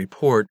their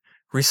report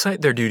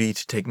recite their duty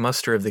to take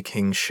muster of the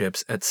king's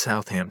ships at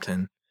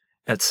Southampton,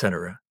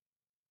 etc.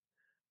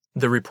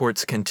 The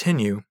reports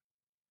continue.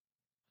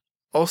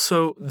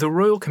 Also, the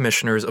royal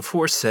commissioners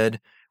aforesaid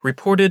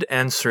reported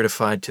and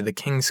certified to the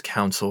king's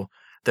council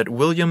that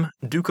William,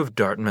 Duke of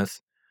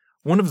Dartmouth,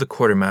 one of the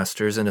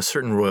quartermasters in a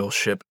certain royal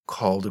ship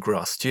called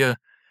Grastia,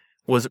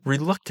 was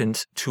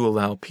reluctant to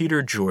allow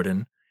Peter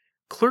Jordan,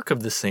 clerk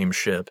of the same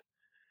ship,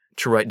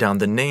 to write down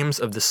the names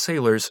of the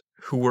sailors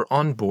who were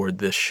on board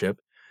this ship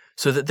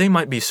so that they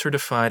might be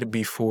certified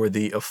before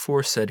the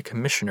aforesaid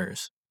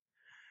commissioners.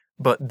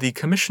 But the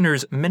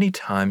commissioners many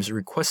times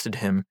requested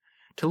him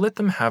to let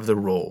them have the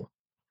roll.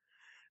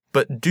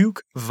 But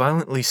Duke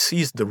violently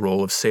seized the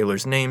roll of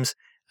sailors' names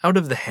out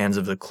of the hands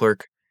of the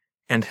clerk,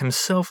 and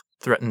himself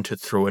threatened to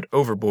throw it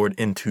overboard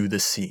into the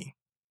sea.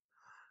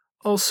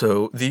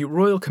 Also, the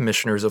royal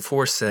commissioners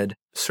aforesaid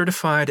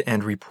certified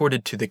and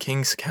reported to the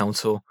king's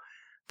council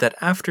that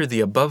after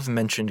the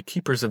above-mentioned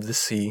keepers of the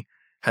sea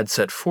had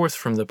set forth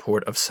from the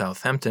port of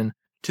Southampton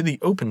to the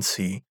open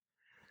sea,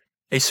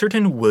 a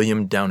certain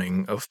William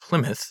Downing of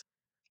Plymouth,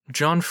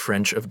 John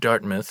French of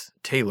Dartmouth,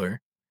 Taylor,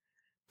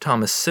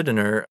 Thomas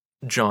Sydenham,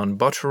 John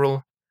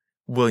Botterill,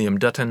 William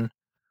Dutton,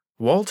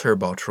 Walter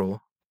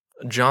Botterill,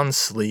 John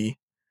Slee,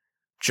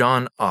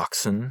 John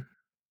Oxon,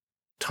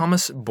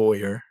 Thomas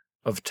Boyer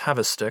of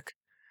Tavistock,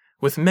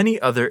 with many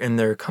other in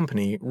their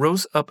company,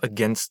 rose up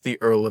against the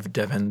Earl of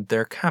Devon,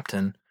 their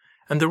captain,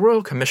 and the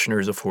royal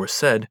commissioners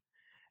aforesaid,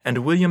 and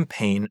William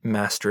Payne,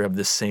 master of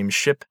this same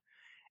ship,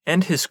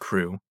 and his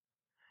crew,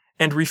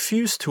 and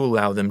refused to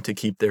allow them to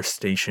keep their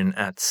station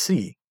at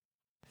sea,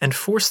 and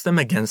forced them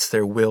against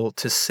their will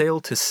to sail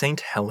to St.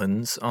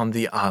 Helens on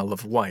the Isle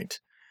of Wight,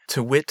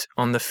 to wit,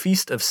 on the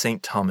feast of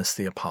St. Thomas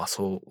the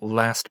Apostle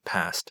last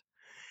past,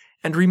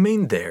 and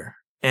remained there,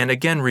 and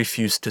again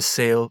refused to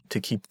sail to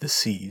keep the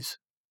seas.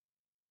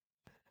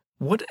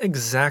 What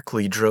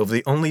exactly drove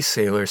the only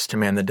sailors to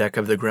man the deck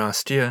of the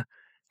Grace Dieu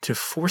to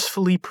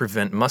forcefully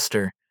prevent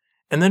muster,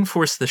 and then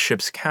force the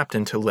ship's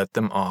captain to let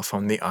them off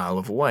on the Isle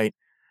of Wight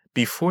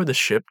before the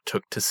ship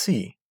took to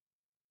sea?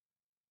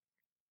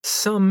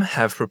 Some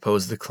have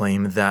proposed the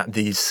claim that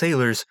these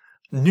sailors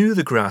knew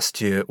the Grace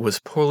Dieu was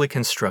poorly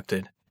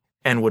constructed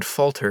and would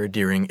falter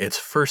during its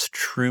first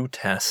true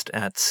test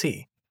at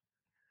sea.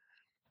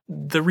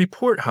 The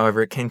report,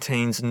 however,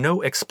 contains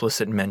no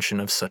explicit mention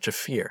of such a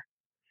fear,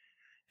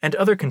 and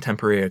other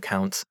contemporary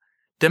accounts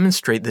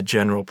demonstrate the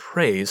general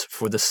praise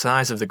for the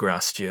size of the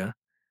Grace Dieu,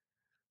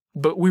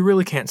 but we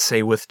really can't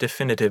say with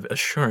definitive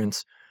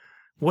assurance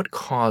what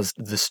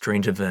caused the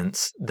strange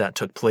events that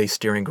took place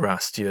during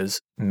Grace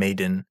Dieu's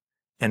maiden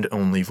and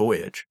only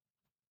voyage.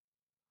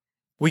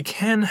 We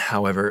can,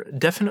 however,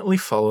 definitely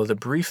follow the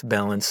brief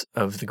balance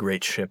of the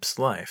great ship's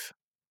life.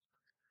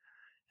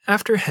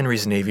 After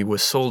Henry's navy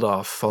was sold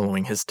off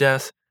following his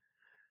death,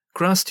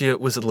 Grace Dieu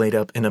was laid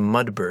up in a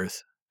mud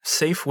berth,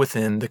 safe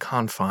within the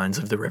confines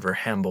of the River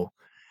Hamble,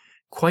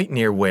 quite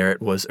near where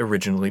it was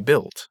originally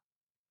built.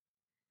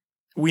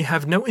 We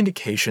have no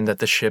indication that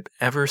the ship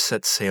ever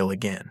set sail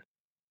again.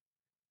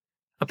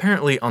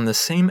 Apparently, on the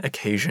same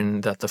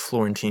occasion that the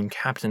Florentine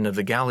captain of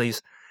the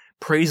galleys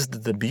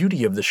praised the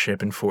beauty of the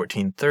ship in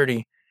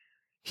 1430,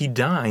 he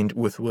dined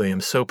with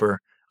William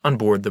Soper on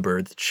board the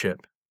berthed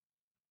ship.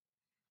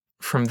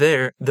 From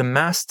there, the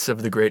masts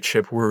of the great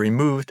ship were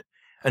removed,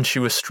 and she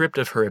was stripped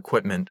of her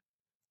equipment,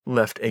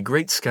 left a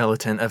great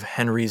skeleton of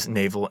Henry's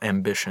naval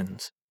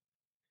ambitions.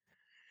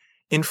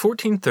 In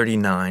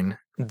 1439,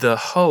 the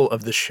hull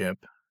of the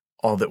ship,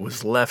 all that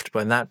was left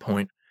by that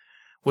point,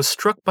 was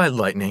struck by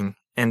lightning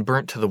and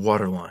burnt to the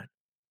waterline.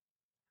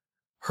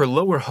 Her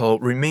lower hull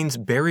remains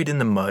buried in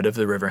the mud of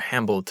the River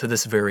Hamble to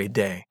this very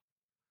day,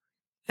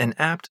 an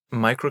apt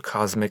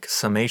microcosmic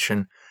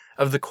summation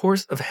of the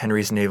course of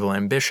Henry's naval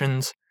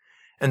ambitions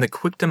and the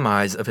quick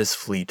demise of his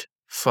fleet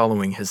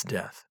following his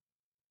death.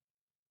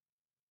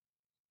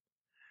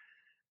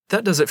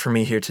 That does it for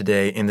me here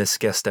today in this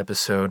guest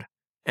episode,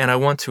 and I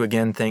want to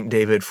again thank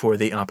David for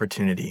the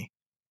opportunity.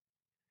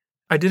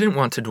 I didn't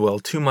want to dwell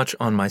too much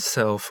on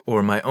myself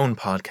or my own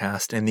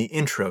podcast in the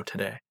intro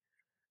today,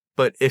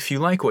 but if you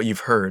like what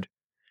you've heard,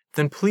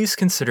 then please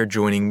consider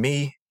joining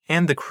me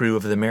and the crew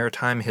of the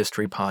Maritime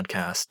History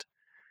Podcast.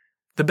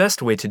 The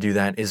best way to do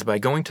that is by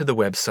going to the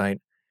website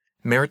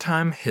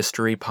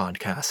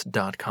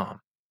maritimehistorypodcast.com.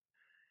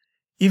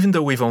 Even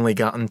though we've only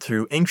gotten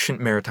through ancient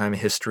maritime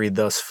history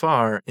thus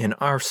far in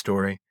our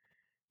story,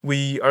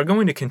 we are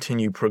going to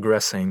continue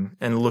progressing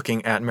and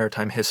looking at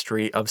maritime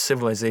history of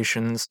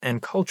civilizations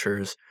and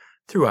cultures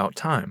throughout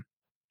time.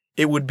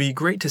 It would be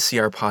great to see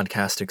our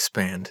podcast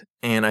expand,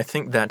 and I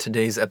think that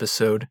today's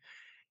episode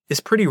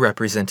is pretty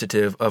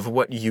representative of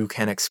what you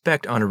can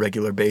expect on a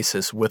regular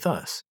basis with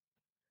us.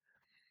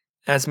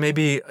 As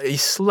maybe a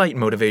slight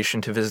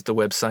motivation to visit the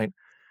website,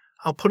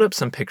 I'll put up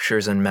some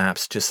pictures and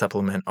maps to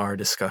supplement our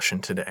discussion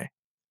today.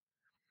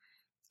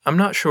 I'm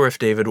not sure if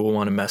David will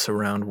want to mess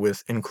around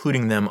with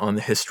including them on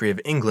the History of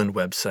England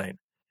website,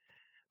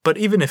 but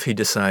even if he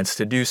decides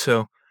to do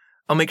so,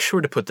 I'll make sure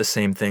to put the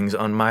same things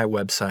on my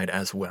website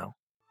as well.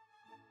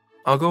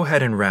 I'll go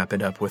ahead and wrap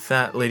it up with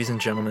that, ladies and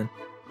gentlemen.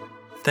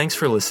 Thanks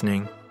for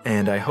listening,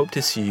 and I hope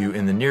to see you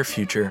in the near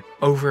future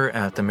over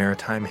at the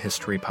Maritime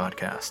History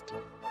Podcast.